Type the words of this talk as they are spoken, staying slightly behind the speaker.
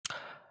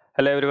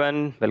Hello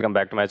everyone, welcome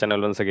back to my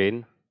channel once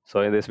again.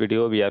 So in this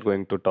video we are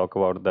going to talk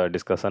about the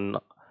discussion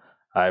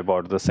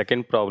about the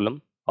second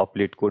problem of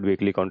Leetcode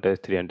weekly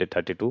contest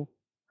 332,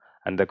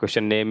 and the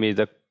question name is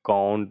the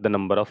count the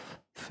number of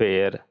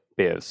fair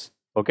pairs.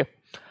 Okay,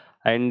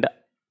 and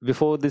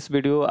before this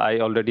video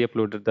I already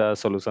uploaded the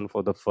solution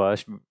for the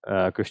first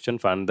question,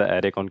 find the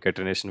array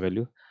concatenation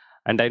value,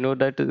 and I know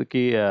that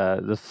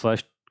the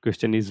first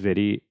question is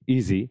very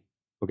easy.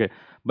 Okay,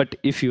 but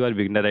if you are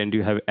beginner and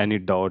you have any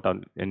doubt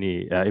on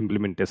any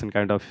implementation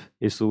kind of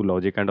issue,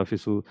 logic kind of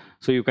issue,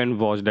 so you can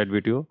watch that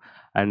video,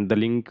 and the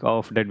link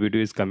of that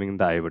video is coming in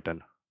the I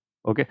button.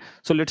 Okay,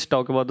 so let's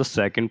talk about the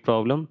second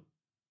problem.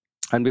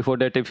 And before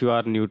that, if you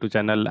are new to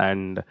channel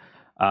and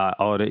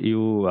or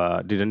you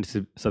didn't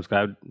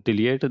subscribe till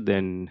yet,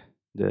 then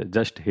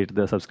just hit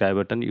the subscribe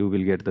button. You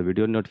will get the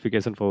video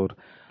notification for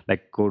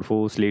like code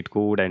force,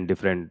 Leetcode, and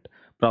different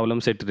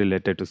problem set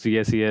related to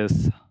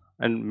CSES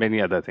and many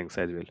other things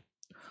as well.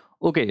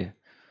 Okay,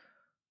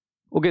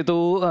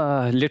 so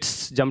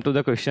let's jump to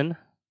the question.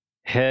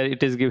 Here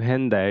it is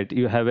given that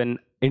you have an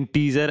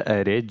integer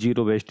array,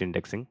 zero based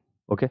indexing.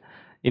 Okay,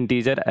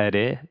 integer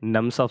array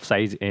nums of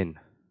size n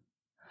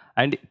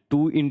and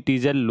two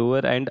integer lower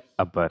and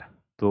upper.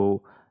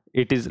 So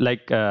it is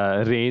like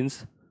range.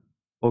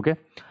 Okay,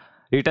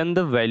 return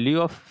the value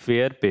of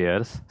fair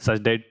pairs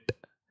such that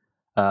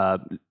uh,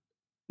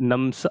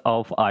 nums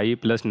of I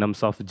plus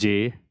nums of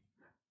j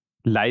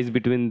lies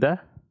between the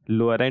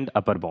lower and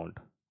upper bound.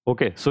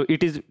 Okay, so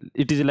it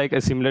is like a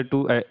similar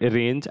to a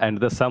range, and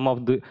the sum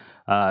of the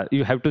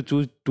you have to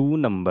choose two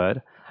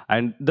number,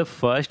 and the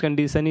first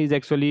condition is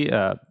actually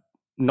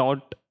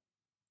not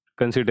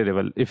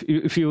considerable.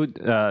 If you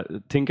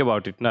think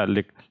about it now,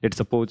 like let's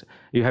suppose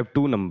you have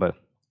two number.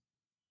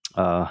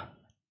 uh,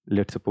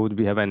 let's suppose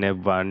we have an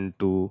f1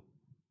 2.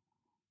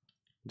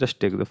 Just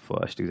take the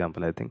first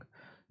example, I think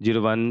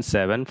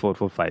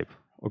 017445.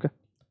 Okay,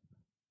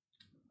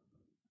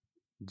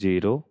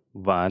 0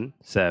 1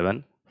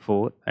 7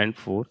 4 and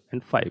 4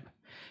 and 5.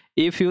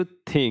 If you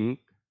think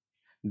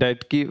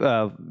that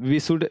we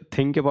should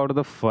think about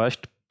the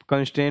first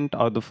constraint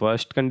or the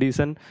first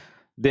condition,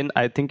 then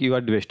I think you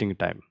are wasting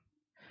time.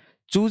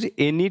 Choose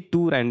any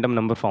two random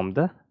number from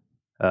the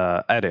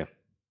array.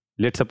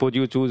 Let's suppose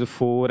you choose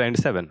 4 and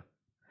 7.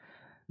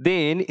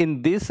 Then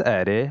in this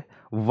array,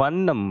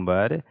 one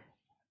number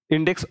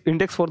index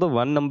for the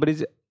one number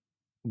is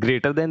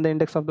greater than the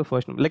index of the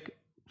first number. Like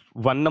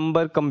one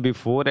number come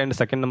before and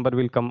second number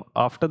will come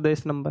after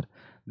this number.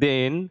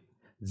 Then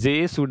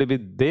j should be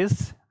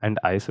this and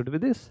I should be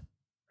this.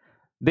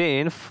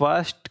 Then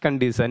first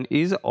condition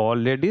is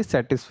already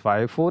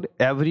satisfied for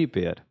every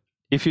pair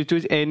if you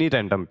choose any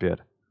random pair.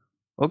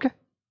 Okay,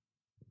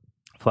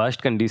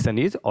 first condition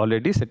is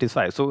already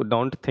satisfied, so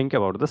don't think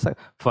about the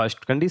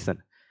first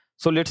condition.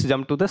 So let's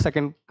jump to the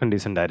second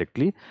condition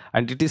directly,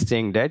 and it is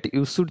saying that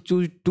you should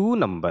choose two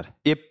number,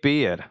 a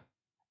pair.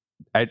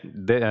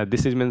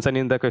 This is mentioned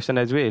in the question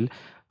as well.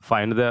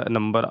 Find the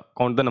number,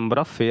 count the number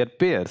of fair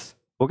pairs.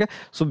 Okay,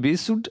 so we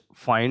should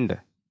find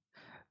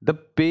the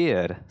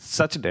pair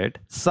such that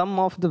sum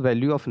of the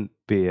value of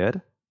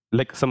pair,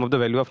 like sum of the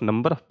value of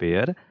number of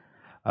pair,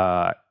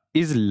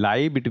 is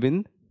lie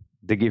between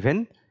the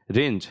given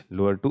range,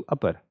 lower to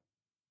upper.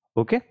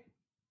 Okay,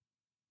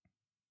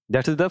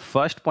 that is the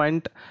first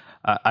point.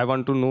 I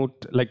want to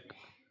note, like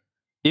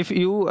if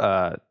you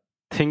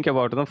think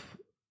about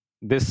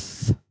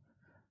this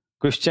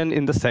question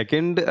in the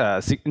second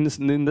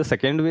in the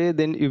second way,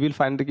 then you will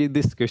find that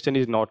this question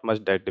is not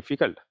much that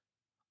difficult.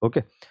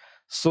 Okay,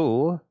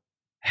 so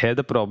here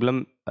the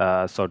problem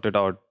sorted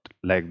out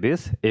like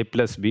this: a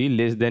plus b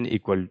less than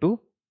equal to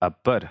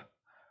upper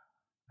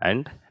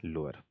and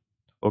lower.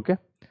 Okay,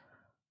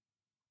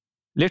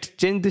 let's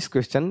change this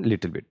question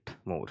little bit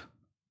more.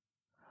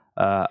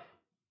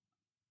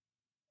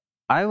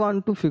 I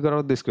want to figure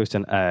out this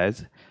question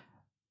as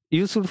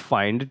you should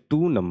find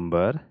two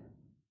number,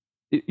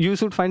 you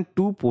should find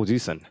two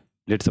position.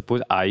 Let's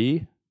suppose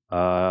I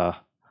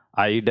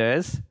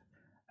dash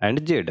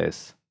and j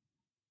dash.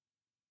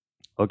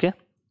 Okay,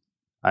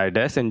 I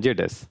dash and j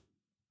dash.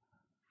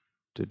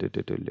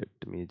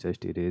 Let me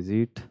just erase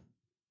it.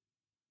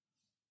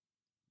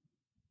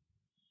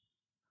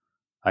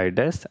 I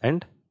dash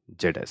and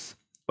j dash.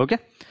 Okay,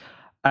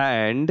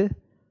 and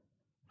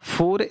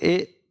for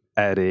a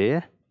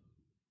array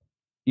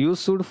you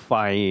should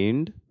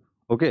find,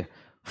 okay,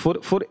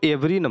 for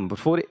every number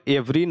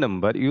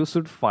you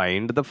should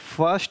find the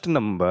first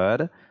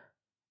number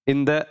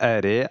in the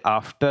array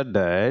after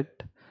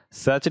that,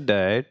 such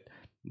that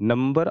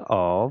number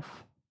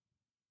of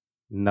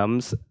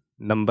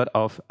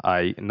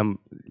I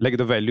like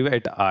the value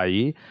at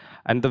I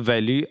and the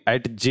value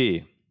at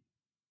j.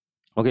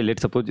 Okay,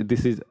 let's suppose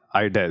this is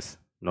I dash,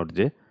 not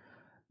j.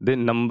 The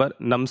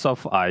nums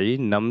of I,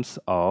 nums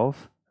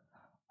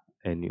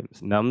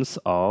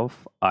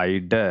of I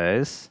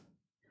dash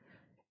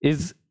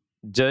is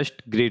just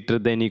greater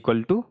than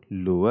equal to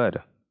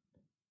lower.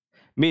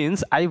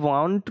 Means I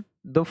want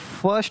the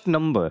first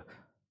number.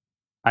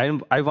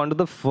 I want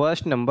the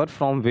first number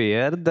from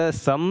where the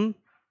sum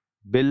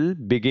will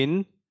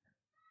begin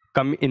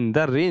come in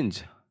the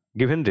range,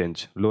 given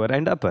range, lower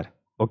and upper.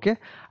 Okay,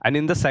 and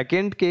in the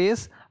second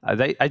case,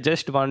 I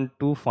just want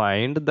to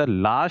find the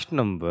last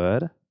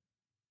number,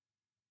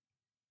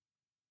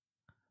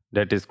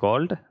 that is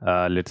called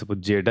let's suppose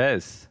j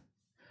dash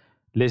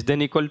less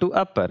than equal to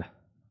upper.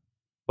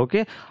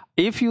 Okay,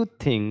 if you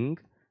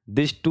think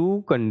these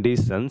two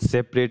conditions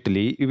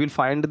separately, you will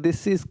find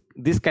this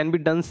can be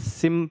done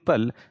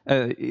simple,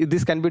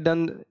 this can be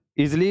done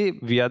easily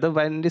via the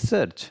binary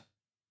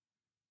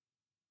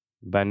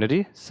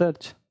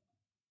search,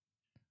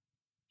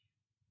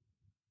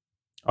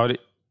 or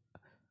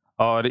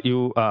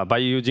you by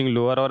using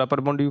lower or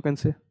upper bound, you can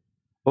say.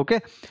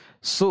 Okay,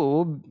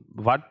 so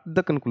what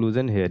the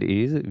conclusion here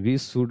is, we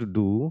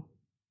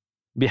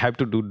have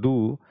to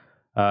do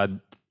uh,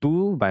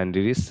 two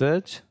binary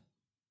search,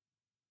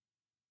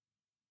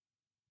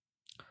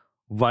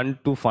 one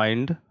to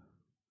find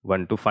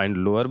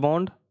lower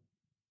bound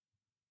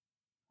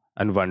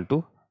and one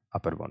to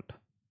upper bound.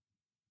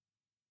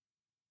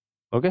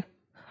 Okay,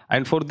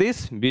 and for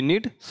this we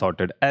need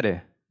sorted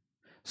array.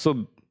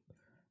 So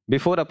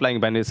before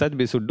applying binary search,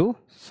 we should do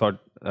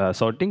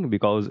sorting,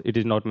 because it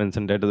is not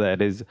mentioned that the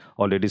array is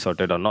already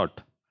sorted or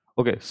not.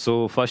 Okay,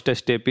 so first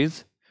step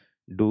is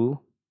do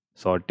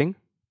sorting.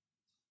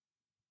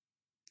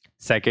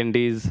 Second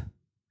is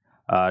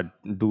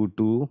do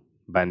to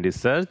binary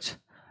search,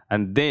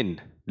 and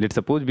then let's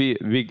suppose we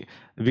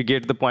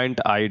get the point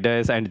I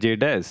dash and j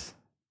dash,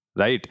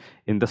 right,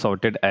 in the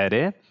sorted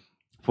array.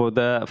 For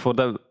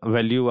the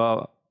value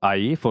of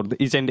I, for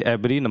the each and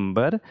every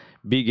number,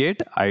 we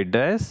get I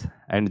dash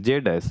and j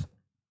dash.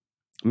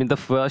 I mean the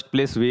first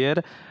place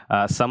where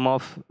sum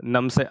of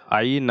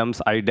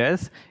nums I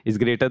dash is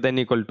greater than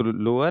equal to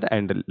lower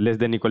and less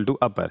than equal to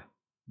upper.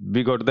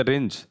 We got the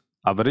range,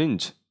 our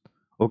range.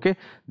 Okay,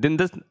 then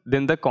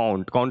the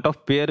count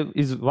of pair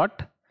is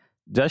what?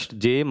 Just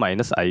j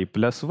minus I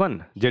plus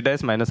 1, j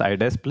dash minus I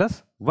dash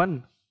plus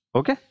 1.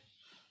 Okay,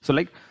 so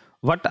like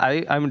what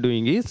I am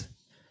doing is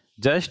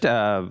just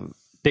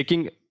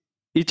taking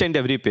each and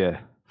every pair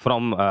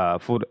from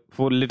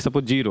for let's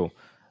suppose 0.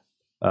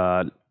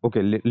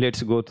 Okay,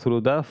 let's go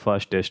through the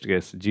first test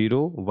case.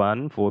 0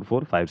 1 4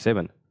 4 5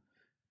 7,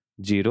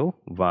 0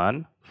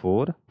 1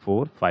 4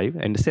 4 5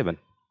 and 7.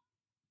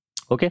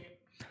 Okay,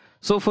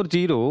 so for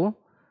 0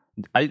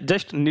 I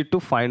just need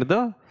to find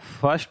the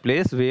first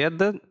place where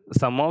the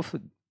sum of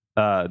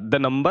the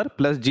number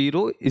plus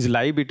 0 is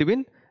lie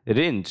between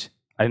range,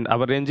 and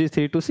our range is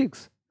 3 to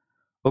 6.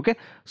 Okay,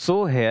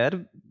 so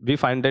here we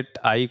find that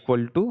I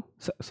equal to,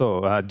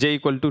 j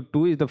equal to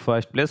 2 is the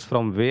first place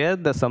from where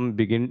the sum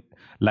begin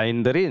lie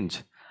in the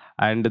range,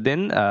 and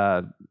then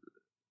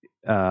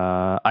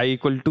I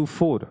equal to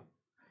 4,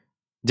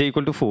 j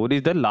equal to 4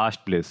 is the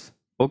last place.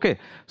 Okay,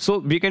 so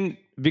we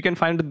can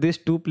find these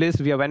two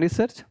places via binary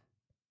search.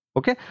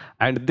 Okay,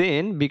 and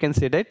then we can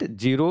say that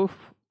 0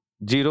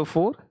 0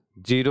 4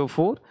 0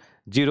 4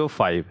 0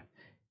 5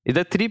 is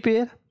a 3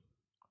 pair.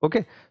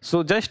 Okay,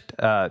 so just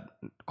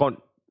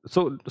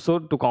so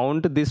to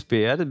count this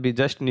pair, we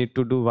just need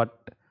to do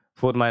what?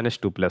 4 minus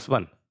 2 plus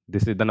 1.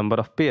 This is the number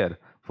of pair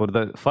for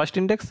the first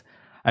index,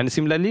 and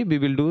similarly we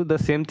will do the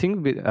same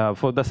thing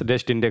for the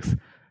rest index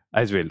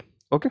as well.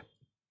 Okay,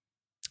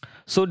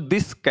 so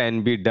this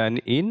can be done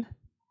in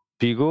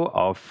Pigo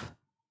of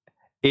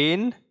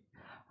n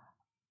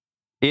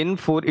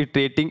for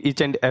iterating each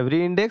and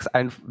every index,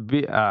 and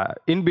we,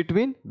 in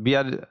between we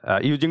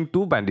are using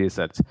two binary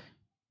search,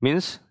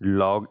 means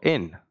log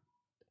n.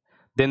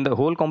 Then the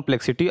whole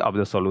complexity of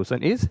the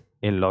solution is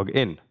n log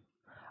n,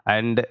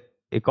 and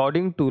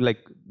according to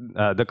like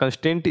the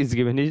constraint is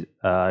given is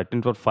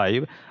 10 for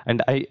 5,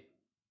 and I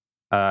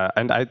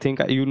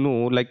think you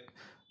know, like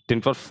 10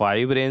 for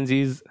 5 range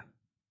is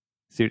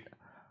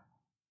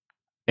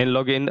n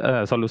log n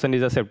solution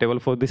is acceptable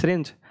for this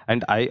range,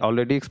 and I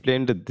already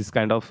explained this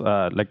kind of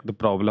like the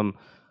problem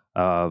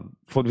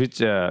for which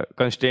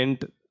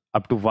constraint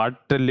up to what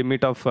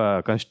limit of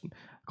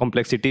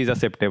complexity is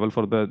acceptable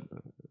for the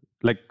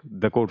like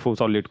the code force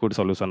or Leetcode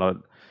solution. Or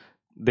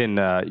then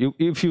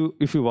if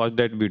you watch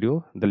that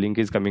video, the link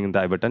is coming in the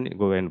I button,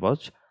 go and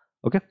watch.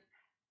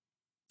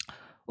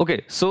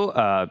 Okay,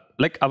 so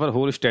like our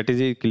whole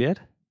strategy is clear.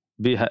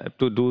 We have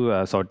to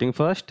do sorting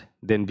first,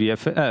 then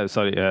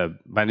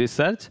binary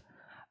search,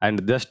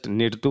 and just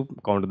need to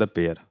count the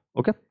pair.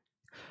 Okay,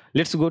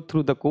 let's go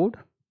through the code.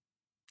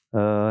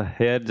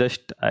 Here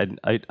just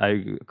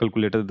I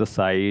calculated the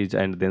size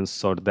and then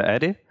sort the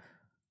array.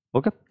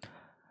 Okay,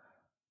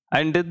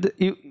 and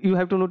you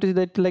have to notice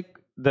that like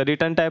the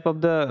return type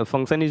of the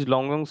function is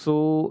long,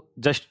 so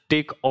just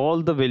take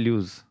all the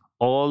values,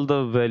 all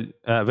the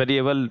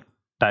variable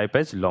type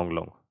as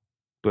long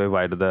to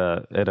avoid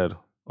the error.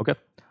 Okay,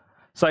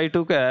 so I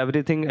took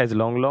everything as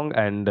long,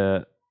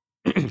 and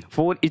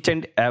for each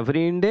and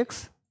every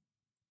index,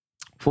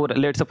 for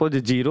let's suppose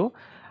 0,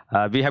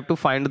 we have to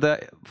find the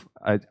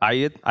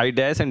I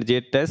dash and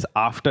j dash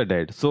after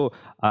that. So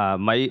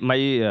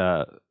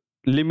my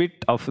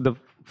limit of the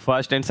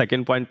first and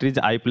second pointer is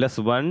I plus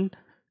 1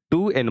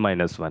 to n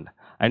minus 1,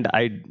 and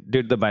I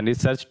did the binary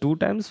search 2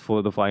 times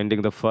for the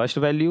finding the first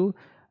value,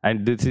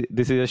 and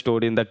this is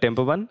stored in the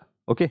temp1.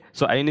 Okay,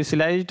 so I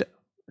initialized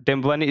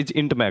temp1 is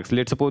int max.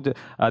 Let's suppose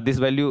this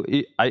value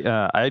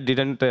I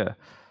didn't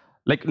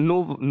like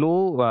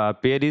no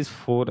pair is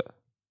for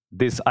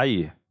this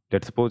I.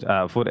 Let's suppose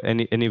for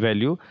any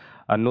value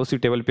no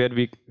suitable pair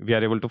we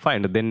are able to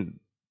find, then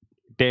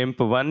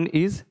temp1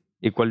 is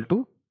equal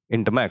to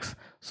int max.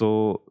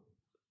 So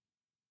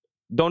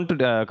don't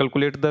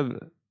calculate the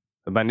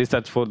binary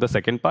search for the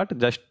second part,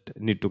 just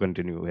need to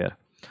continue here.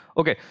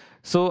 Okay,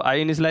 so I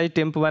initialize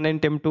temp1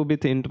 and temp2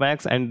 with int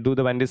max and do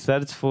the binary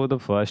search for the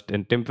first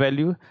and temp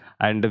value,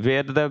 and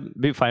where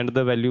we find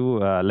the value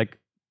like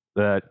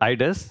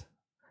IDES,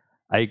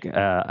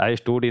 I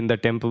stored in the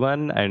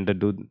temp1 and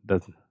do the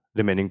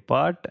remaining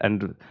part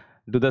and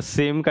do the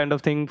same kind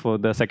of thing for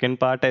the second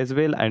part as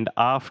well. And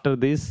after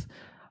this,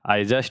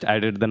 I just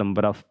added the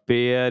number of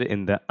pair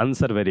in the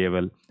answer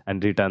variable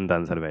and return the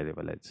answer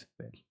variable as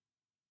well.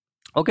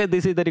 Okay,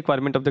 this is the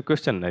requirement of the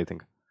question, I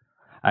think.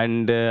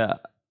 And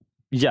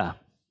yeah,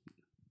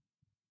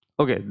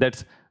 okay,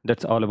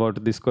 that's all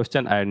about this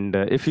question. And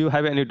if you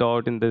have any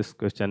doubt in this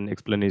question,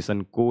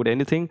 explanation, code,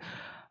 anything,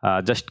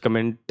 just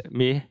comment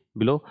me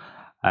below,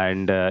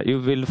 and you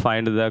will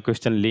find the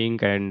question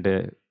link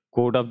and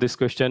code of this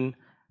question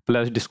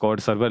plus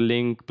Discord server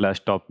link plus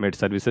TopMate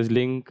services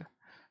link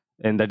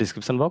in the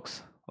description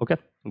box. Okay,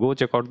 go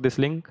check out this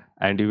link,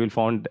 and you will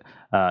find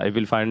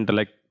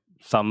like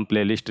some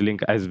playlist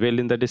link as well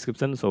in the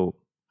description. So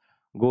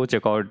go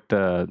check out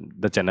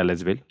the channel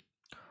as well.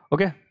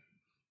 Okay,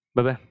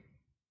 bye bye.